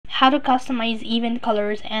how to customize event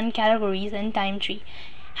colors and categories in Timetree.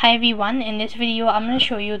 Hi everyone, in this video I'm going to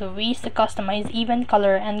show you the ways to customize event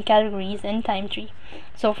color and categories in Timetree.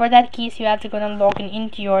 So for that case, you have to go and log in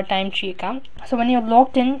into your Timetree account. So when you're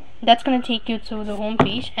logged in, that's going to take you to the home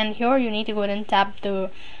page, and here you need to go ahead and tap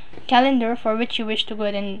the calendar for which you wish to go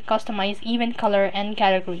ahead and customize event color and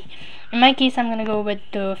category. In my case, I'm going to go with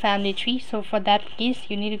the family tree. So for that case,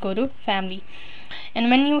 you need to go to family, and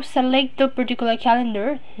when you select the particular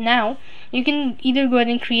calendar, now you can either go ahead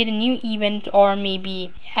and create a new event or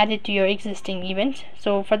maybe add it to your existing event.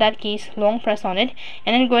 So for that case, long press on it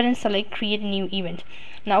and then go ahead and select create a new event.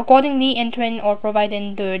 Now accordingly, enter in or provide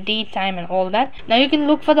in the date, time and all that. Now you can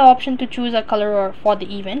look for the option to choose a color for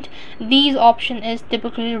the event. These option is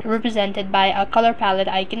typically represented by a color palette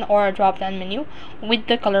icon or a drop down menu with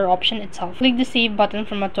the color option itself. Click the save button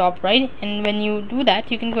from the top right, and when you do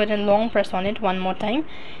that, you can go ahead and long press on it one more time,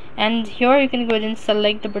 and here you can go ahead and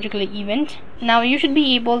select the particular event. Now you should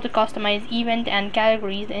be able to customize event and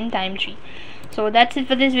categories in Timetree. So that's it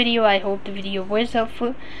for this video. I hope the video was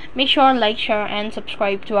helpful. Make sure like, share and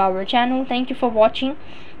subscribe to our channel. Thank you for watching.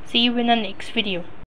 See you in the next video.